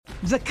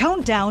The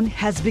countdown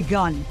has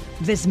begun.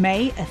 This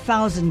May,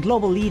 1,000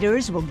 global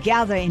leaders will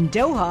gather in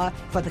Doha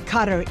for the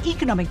Qatar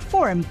Economic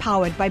Forum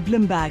powered by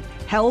Bloomberg,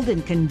 held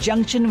in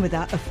conjunction with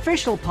our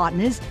official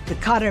partners, the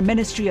Qatar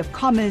Ministry of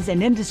Commerce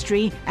and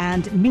Industry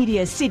and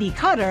Media City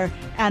Qatar,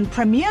 and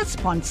premier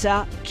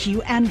sponsor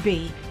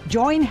QNB.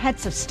 Join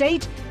heads of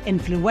state,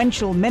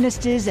 influential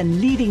ministers,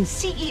 and leading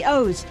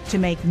CEOs to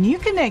make new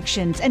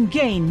connections and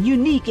gain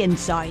unique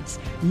insights.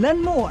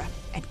 Learn more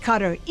at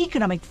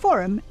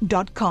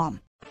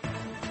QatarEconomicForum.com.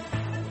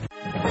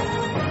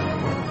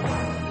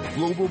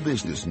 Global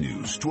business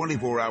news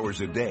 24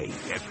 hours a day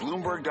at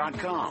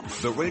Bloomberg.com,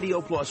 the Radio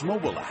Plus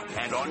mobile app,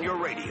 and on your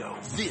radio.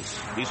 This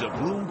is a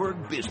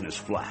Bloomberg Business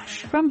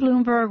Flash. From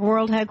Bloomberg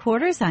World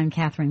Headquarters, I'm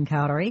Catherine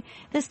Cowdery.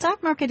 The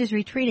stock market is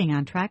retreating,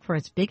 on track for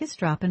its biggest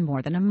drop in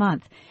more than a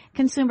month.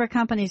 Consumer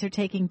companies are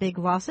taking big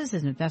losses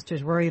as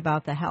investors worry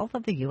about the health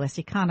of the U.S.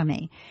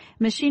 economy.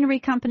 Machinery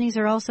companies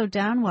are also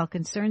down, while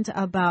concerns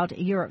about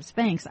Europe's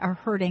banks are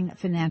hurting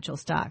financial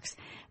stocks.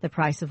 The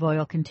price of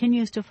oil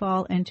continues to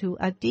fall into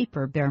a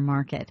deeper bear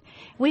market.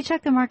 We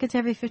check the markets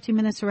every 50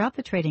 minutes throughout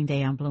the trading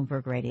day on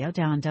Bloomberg Radio.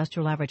 Dow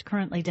Industrial Average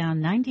currently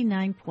down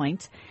 99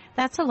 points.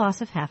 That's a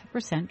loss of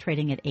 0.5%,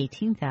 trading at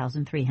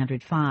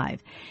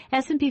 18,305.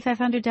 S&P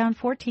 500 down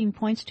 14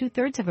 points,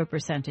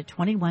 0.2% at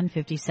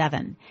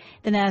 2157.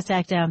 The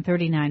Nasdaq down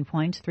 39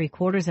 points,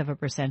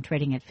 0.75%,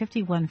 trading at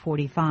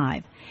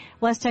 5145.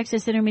 West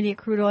Texas Intermediate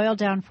crude oil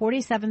down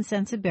 47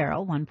 cents a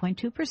barrel,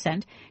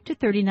 1.2% to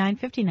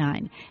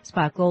 39.59.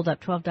 Spot gold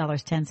up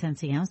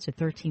 $12.10 a ounce to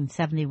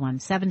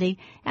 1371.70,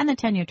 and the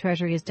 10-year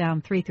Treasury is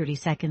down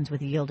 3/32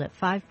 with a yield at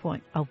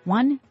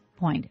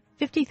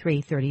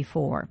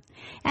 1.5334.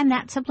 And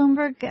that's a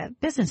Bloomberg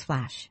Business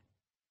Flash.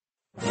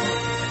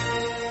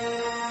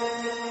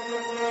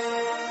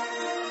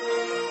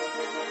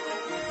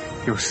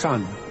 Your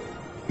son,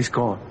 he's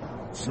gone.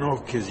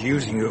 Snoke is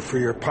using you for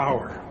your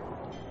power.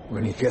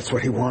 When he gets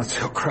what he wants,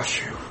 he'll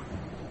crush you.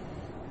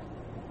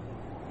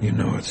 You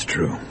know it's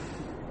true.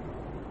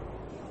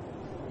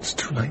 It's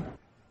too late.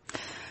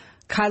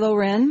 Kylo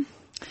Ren,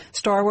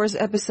 Star Wars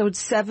Episode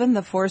 7,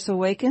 The Force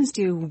Awakens.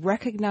 Do you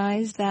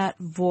recognize that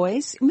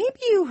voice? Maybe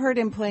you heard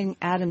him playing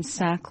Adam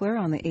Sackler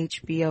on the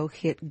HBO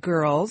hit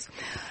Girls.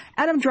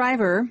 Adam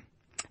Driver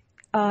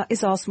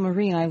is also a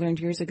Marine. I learned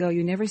years ago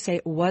you never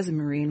say was a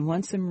Marine.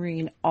 Once a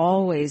Marine,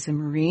 always a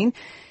Marine.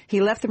 He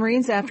left the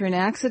Marines after an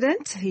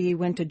accident. He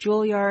went to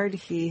Juilliard.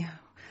 He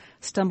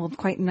stumbled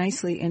quite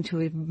nicely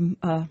into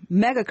a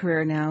mega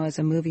career now as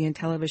a movie and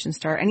television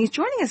star. And he's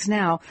joining us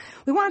now.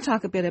 We want to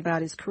talk a bit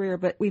about his career,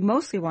 but we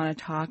mostly want to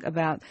talk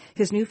about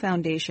his new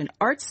foundation,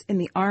 Arts in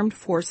the Armed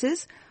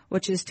Forces,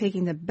 which is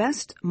taking the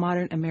best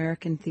modern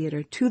American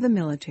theater to the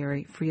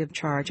military free of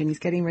charge. And he's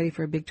getting ready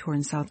for a big tour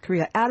in South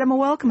Korea. Adam,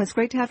 welcome. It's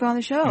great to have you on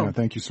the show. Yeah,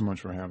 thank you so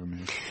much for having me.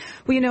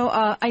 Well, you know,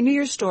 I knew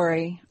your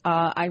story.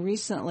 I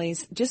recently,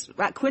 just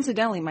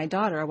coincidentally, my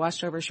daughter, I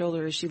watched over her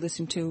shoulder as she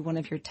listened to one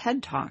of your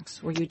TED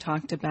Talks where you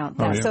talked about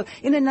that. Oh, yeah. So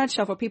in a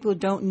nutshell, for people who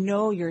don't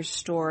know your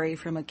story,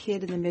 from a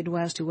kid in the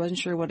Midwest who wasn't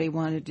sure what he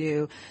wanted to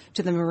do,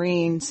 to the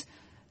Marines,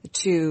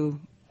 to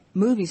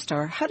movie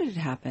star, how did it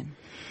happen?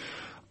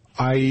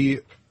 I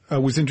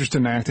was interested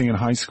in acting in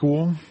high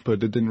school,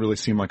 but it didn't really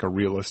seem like a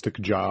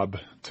realistic job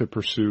to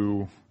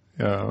pursue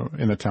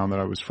in the town that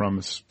I was from,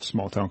 a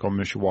small town called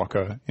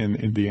Mishawaka in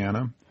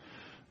Indiana,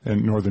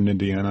 in northern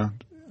Indiana.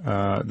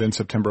 Then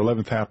September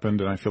 11th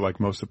happened, and I feel like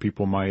most of the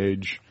people my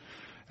age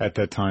at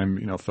that time,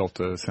 you know, felt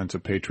a sense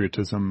of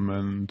patriotism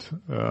and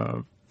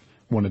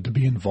wanted to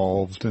be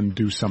involved and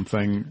do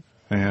something.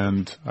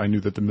 And I knew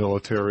that the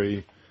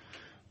military,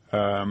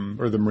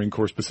 or the Marine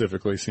Corps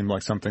specifically, seemed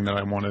like something that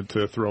I wanted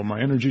to throw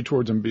my energy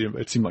towards and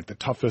it seemed like the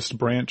toughest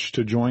branch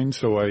to join.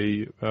 So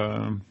I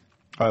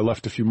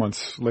left a few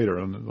months later,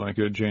 in like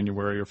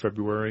January or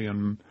February.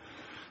 And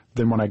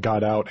then when I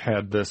got out,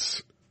 had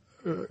this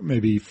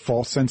maybe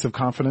false sense of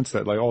confidence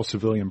that like all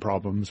civilian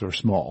problems are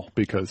small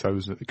because I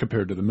was,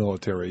 compared to the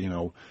military, you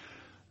know,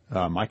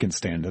 I can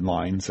stand in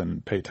lines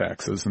and pay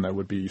taxes and that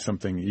would be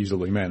something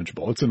easily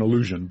manageable. It's an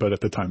illusion, but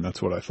at the time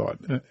that's what I thought.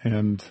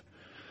 And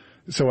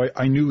so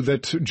I knew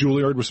that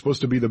Juilliard was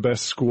supposed to be the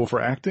best school for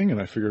acting,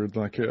 and I figured,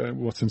 like,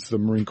 well, since the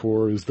Marine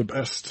Corps is the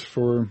best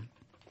for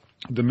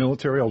the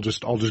military, I'll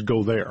just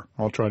go there.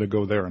 I'll try to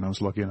go there, and I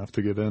was lucky enough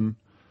to get in,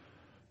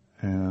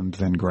 and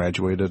then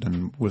graduated,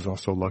 and was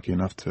also lucky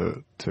enough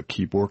to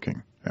keep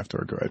working after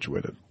I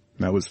graduated.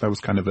 And that was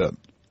kind of it.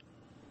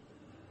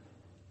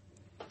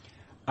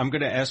 I'm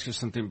going to ask you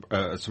something,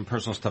 some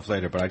personal stuff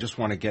later, but I just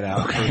want to get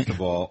out, first of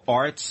all,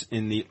 Arts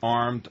in the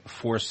Armed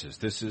Forces.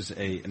 This is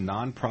a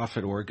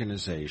nonprofit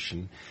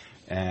organization,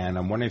 and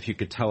I'm wondering if you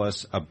could tell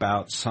us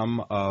about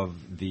some of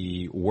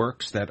the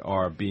works that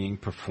are being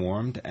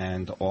performed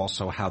and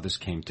also how this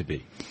came to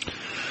be.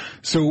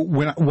 So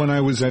when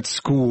I was at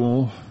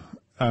school,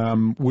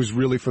 was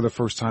really for the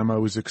first time I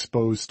was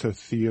exposed to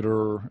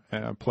theater,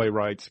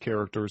 playwrights,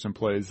 characters, and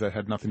plays that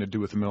had nothing to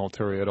do with the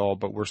military at all,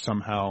 but were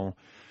somehow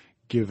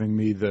giving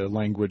me the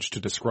language to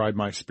describe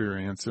my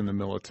experience in the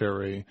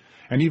military.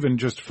 And even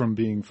just from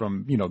being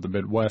from, you know, the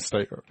Midwest,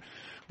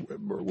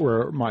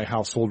 where my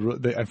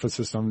household, the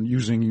emphasis on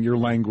using your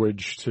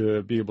language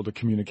to be able to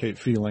communicate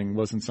feeling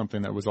wasn't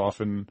something that was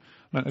often,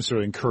 not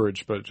necessarily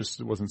encouraged, but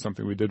it wasn't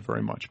something we did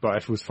very much. But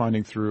I was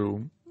finding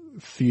through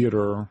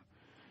theater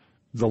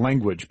the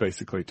language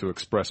basically to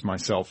express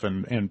myself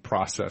and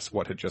process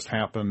what had just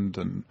happened,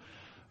 and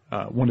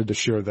wanted to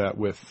share that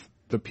with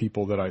the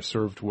people that I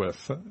served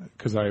with,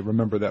 because I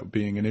remember that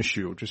being an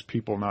issue, just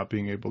people not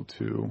being able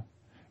to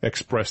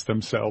express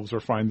themselves or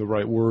find the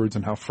right words,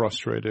 and how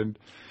frustrated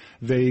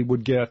they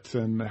would get,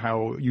 and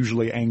how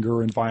usually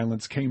anger and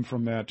violence came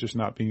from that, just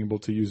not being able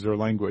to use their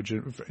language.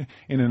 In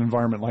an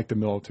environment like the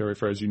military,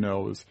 for as you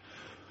know, is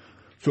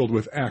filled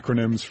with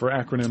acronyms for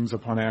acronyms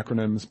upon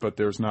acronyms, but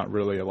there's not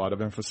really a lot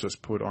of emphasis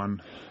put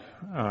on,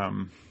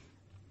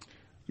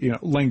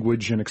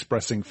 language and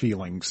expressing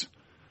feelings.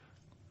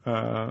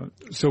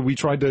 So we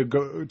tried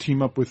to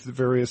team up with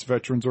various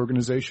veterans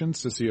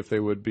organizations to see if they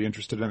would be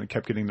interested in it.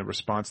 Kept getting the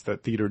response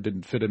that theater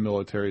didn't fit a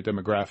military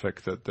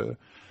demographic, that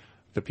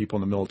the people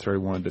in the military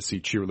wanted to see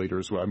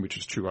cheerleaders, which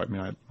is true. I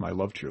mean, I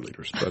love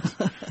cheerleaders,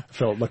 but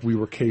felt like we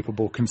were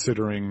capable,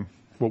 considering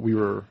what we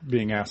were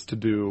being asked to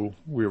do,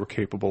 we were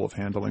capable of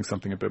handling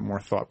something a bit more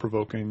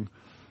thought-provoking,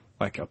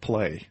 like a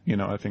play.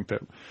 I think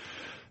that.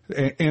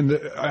 And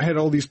I had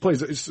all these plays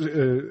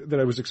that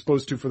I was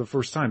exposed to for the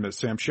first time. That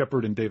Sam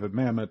Shepard and David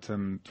Mamet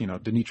and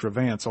Denitra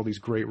Vance, all these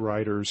great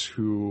writers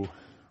who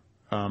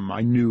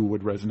I knew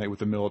would resonate with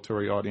the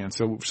military audience.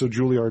 So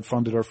Juilliard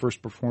funded our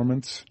first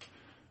performance,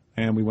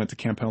 and we went to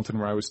Camp Pendleton,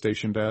 where I was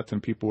stationed at,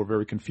 and people were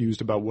very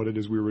confused about what it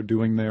is we were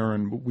doing there,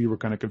 and we were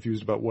kind of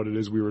confused about what it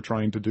is we were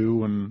trying to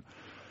do. And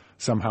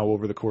somehow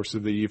over the course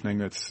of the evening,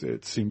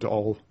 it seemed to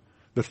all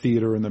the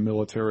theater and the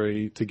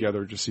military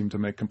together just seemed to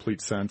make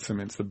complete sense. I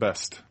mean, it's the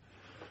best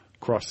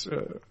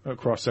a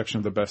cross section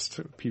of the best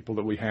people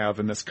that we have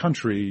in this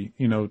country.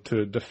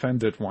 To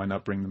defend it, why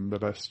not bring them the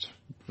best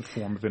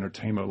form of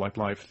entertainment like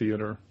live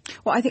theater?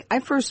 Well, I think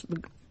I first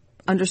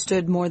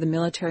understood more the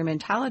military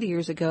mentality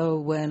years ago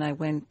when I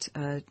went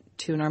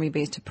to an Army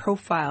base to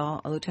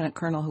profile a lieutenant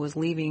colonel who was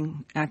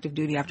leaving active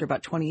duty after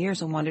about 20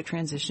 years and wanted to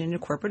transition into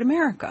corporate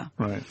America.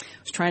 Right.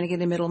 Was trying to get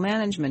into middle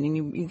management,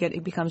 and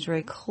it becomes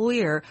very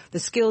clear the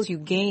skills you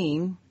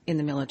gain in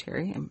the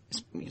military, and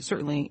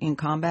certainly in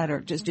combat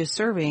or just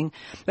serving,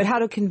 but how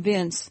to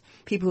convince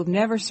people who've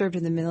never served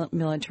in the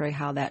military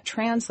how that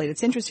translates.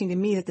 It's interesting to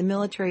me that the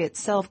military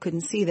itself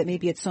couldn't see that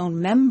maybe its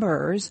own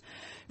members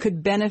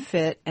could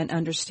benefit and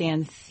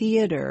understand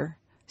theater.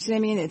 See what I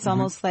mean? It's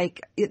almost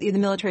like the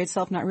military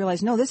itself not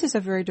realize, no, this is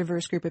a very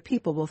diverse group of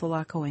people with a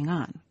lot going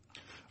on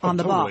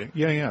the totally. ball.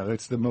 Yeah.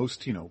 It's the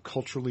most,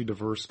 culturally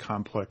diverse,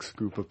 complex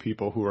group of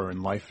people who are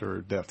in life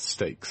or death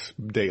stakes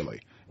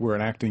daily. Where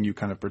in acting, you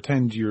kind of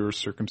pretend your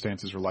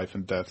circumstances are life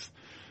and death.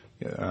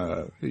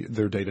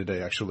 Their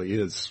day-to-day actually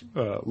is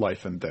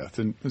life and death.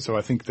 And so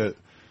I think that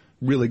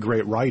really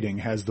great writing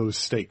has those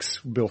stakes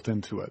built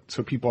into it.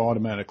 So people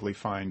automatically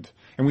find,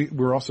 and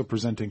we're also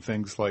presenting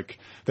things like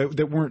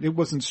that weren't, it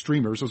wasn't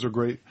streamers. Those are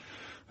great.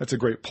 That's a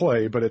great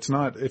play, but it's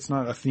not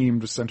a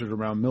theme just centered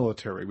around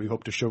military. We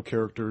hope to show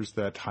characters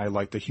that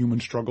highlight the human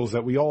struggles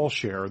that we all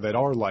share, that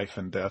are life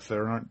and death, that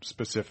aren't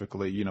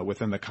specifically,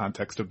 within the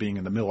context of being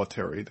in the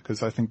military.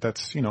 Because I think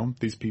that's,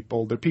 these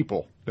people, they're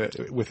people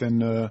that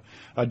within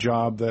a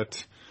job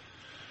that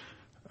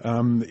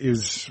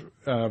is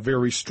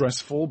very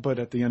stressful, but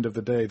at the end of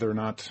the day, they're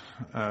not.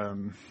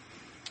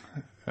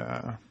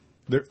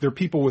 They're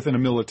people within a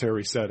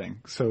military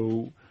setting,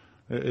 so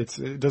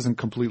it doesn't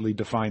completely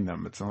define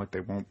them. It's not like they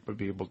won't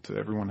be able to.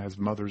 Everyone has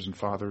mothers and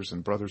fathers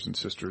and brothers and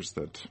sisters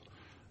that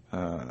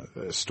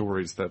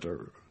stories that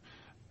are.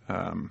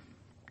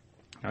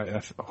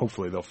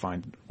 Hopefully they'll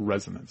find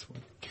resonance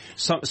with.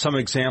 Some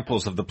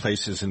examples of the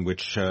places in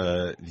which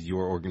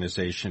your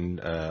organization,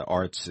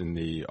 Arts in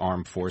the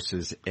Armed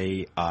Forces,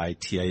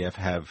 AITAF,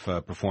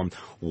 have performed.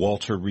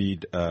 Walter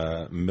Reed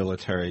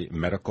Military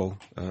Medical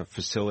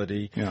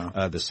Facility,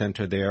 the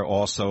center there.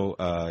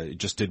 Also,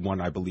 just did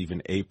one, I believe,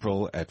 in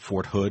April at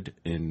Fort Hood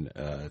in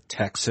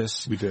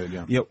Texas. We did,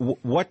 yeah.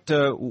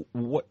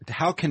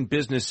 How can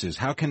businesses,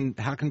 how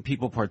can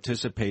people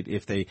participate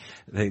if they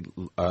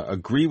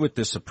agree with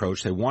this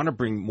approach? They want to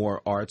bring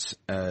more arts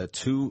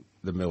to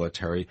the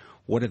military.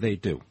 What do they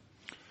do?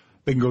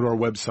 They can go to our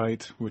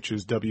website, which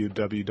is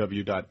www.aitaf.org,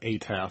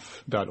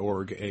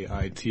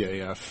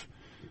 AITAF.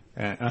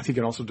 And I think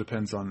it also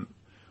depends on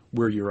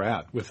where you're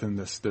at within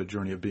the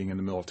journey of being in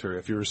the military.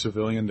 If you're a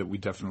civilian, that we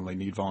definitely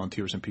need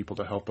volunteers and people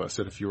to help us.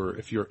 And if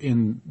you're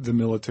in the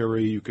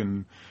military, you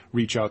can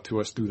reach out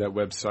to us through that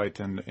website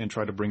and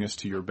try to bring us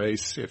to your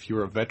base. If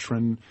you're a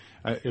veteran,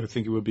 I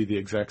think it would be the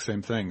exact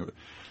same thing.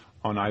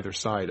 On either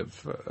side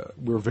of,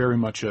 we're very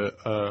much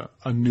a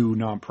new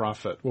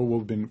nonprofit. Well,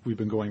 we've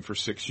been going for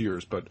 6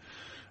 years, but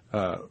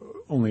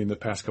only in the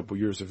past couple of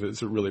years has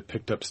it really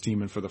picked up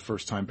steam. And for the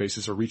first time,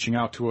 bases are reaching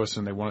out to us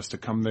and they want us to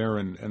come there.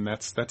 And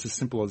that's as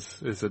simple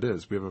as it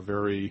is. We have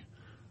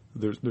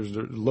there's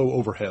a low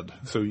overhead,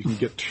 so you can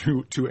get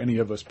to any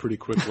of us pretty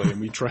quickly. And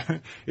we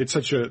try.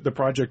 The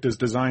project is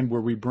designed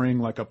where we bring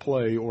like a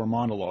play or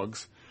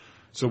monologues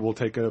So we'll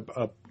take we're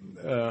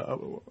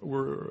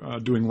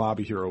doing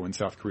Lobby Hero in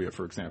South Korea,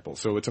 for example.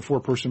 So it's a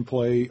 4-person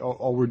play.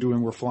 All we're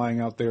doing, we're flying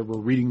out there, we're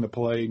reading the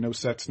play, no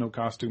sets, no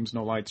costumes,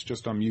 no lights,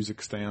 just on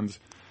music stands.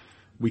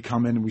 We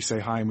come in and we say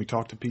hi and we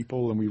talk to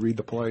people and we read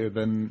the play,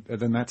 and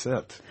then that's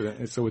it.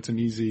 So it's an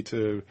easy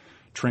to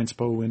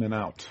transpo in and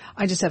out.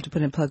 I just have to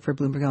put in a plug for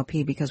Bloomberg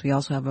LP because we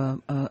also have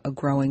a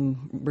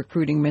growing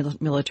recruiting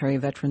military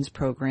veterans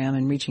program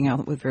and reaching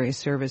out with various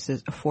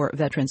services for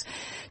veterans.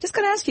 Just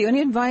going to ask you, any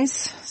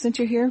advice since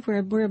you're here?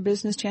 We're a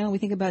business channel. We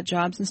think about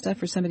jobs and stuff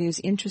for somebody who's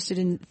interested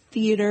in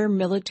theater,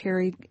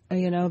 military,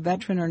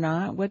 veteran or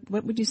not. What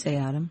would you say,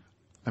 Adam?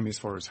 I mean, as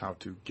far as how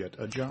to get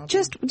a job?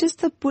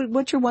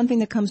 What's your one thing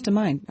that comes to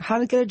mind? How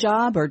to get a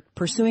job, or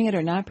pursuing it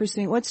or not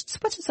pursuing it? What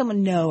should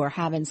someone know or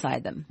have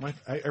inside them?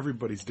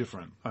 Everybody's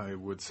different, I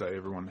would say.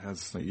 Everyone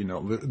has,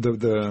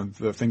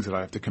 the things that I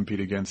have to compete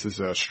against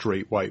is a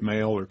straight white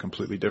male or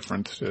completely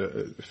different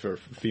for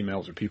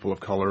females or people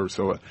of color.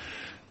 So,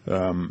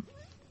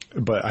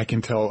 but I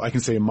can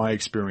say in my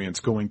experience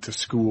going to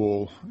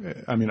school,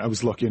 I mean, I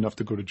was lucky enough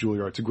to go to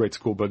Juilliard. It's a great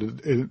school, but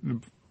it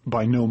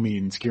by no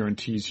means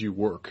guarantees you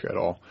work at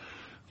all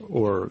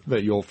or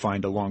that you'll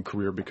find a long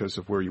career because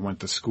of where you went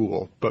to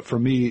school. But for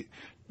me,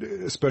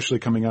 especially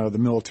coming out of the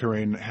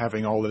military and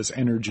having all this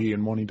energy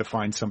and wanting to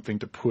find something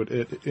to put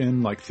it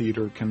in, like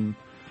theater can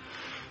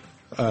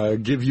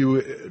give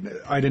you,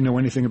 I didn't know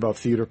anything about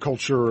theater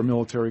culture or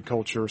military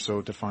culture,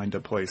 so to find a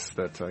place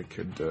that I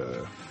could,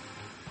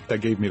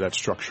 that gave me that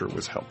structure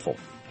was helpful.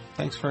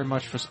 Thanks very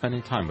much for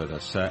spending time with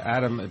us.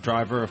 Adam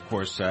Driver, of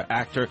course,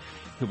 actor.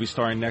 He'll be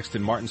starring next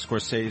in Martin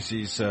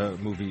Scorsese's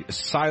movie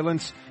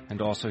Silence, and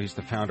also he's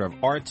the founder of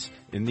Arts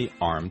in the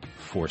Armed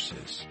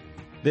Forces.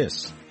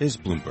 This is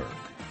Bloomberg.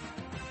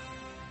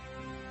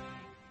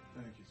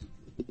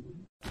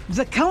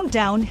 The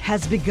countdown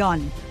has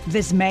begun.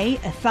 This May,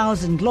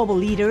 1,000 global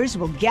leaders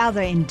will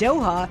gather in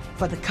Doha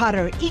for the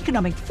Qatar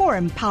Economic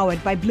Forum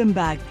powered by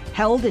Bloomberg,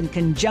 held in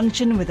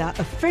conjunction with our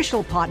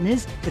official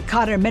partners, the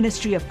Qatar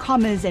Ministry of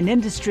Commerce and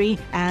Industry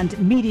and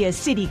Media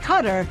City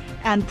Qatar,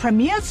 and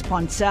premier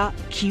sponsor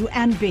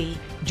QNB.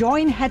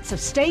 Join heads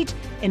of state,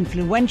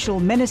 influential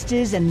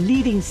ministers, and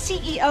leading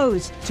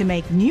CEOs to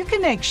make new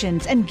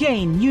connections and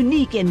gain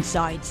unique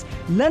insights.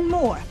 Learn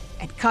more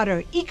at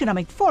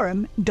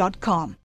QatarEconomicForum.com.